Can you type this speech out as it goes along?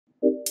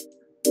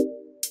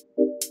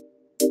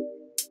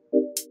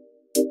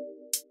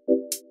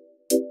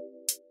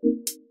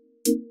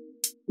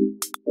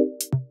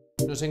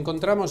Nos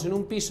encontramos en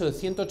un piso de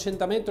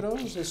 180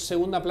 metros, es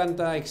segunda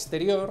planta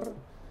exterior,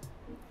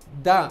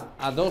 da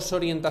a dos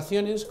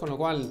orientaciones, con lo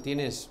cual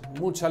tienes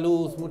mucha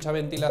luz, mucha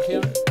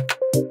ventilación.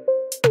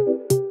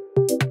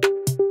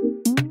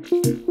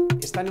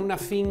 Está en una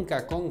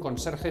finca con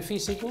conserje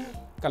físico,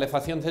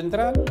 calefacción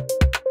central.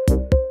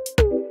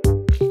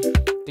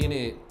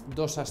 Tiene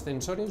dos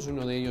ascensores,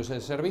 uno de ellos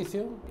es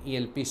servicio, y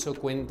el piso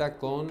cuenta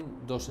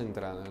con dos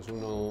entradas,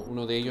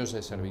 uno de ellos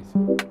es servicio.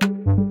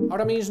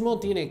 Ahora mismo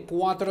tiene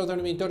 4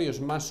 dormitorios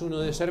más uno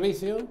de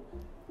servicio,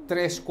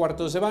 3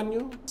 cuartos de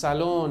baño,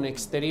 salón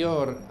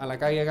exterior a la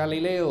calle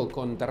Galileo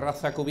con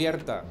terraza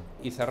cubierta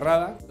y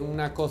cerrada,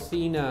 una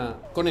cocina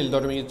con el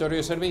dormitorio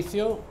de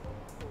servicio,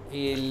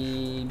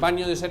 el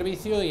baño de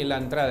servicio y la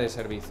entrada de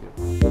servicio.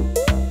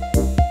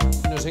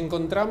 Nos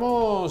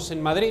encontramos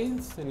en Madrid,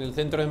 en el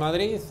centro de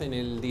Madrid, en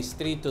el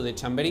distrito de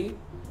Chamberí,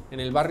 en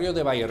el barrio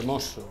de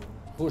Vallehermoso,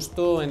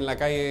 justo en la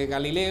calle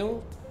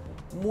Galileo,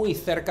 muy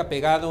cerca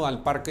pegado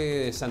al Parque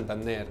de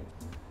Santander.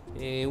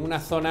 Una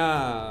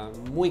zona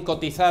muy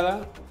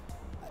cotizada.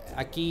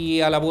 Aquí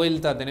a la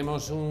vuelta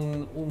tenemos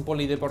un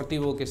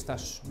polideportivo que está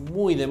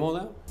muy de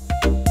moda.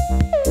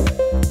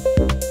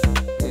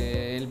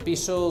 El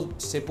piso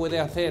se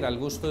puede hacer al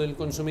gusto del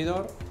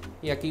consumidor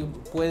y aquí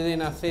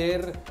pueden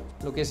hacer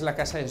lo que es la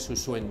casa de sus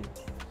sueños.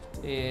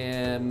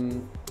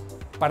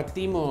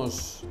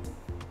 Partimos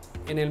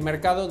en el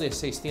mercado de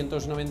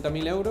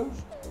 690.000 euros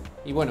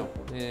y bueno,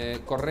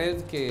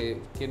 corred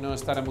que no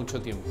estará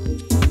mucho tiempo.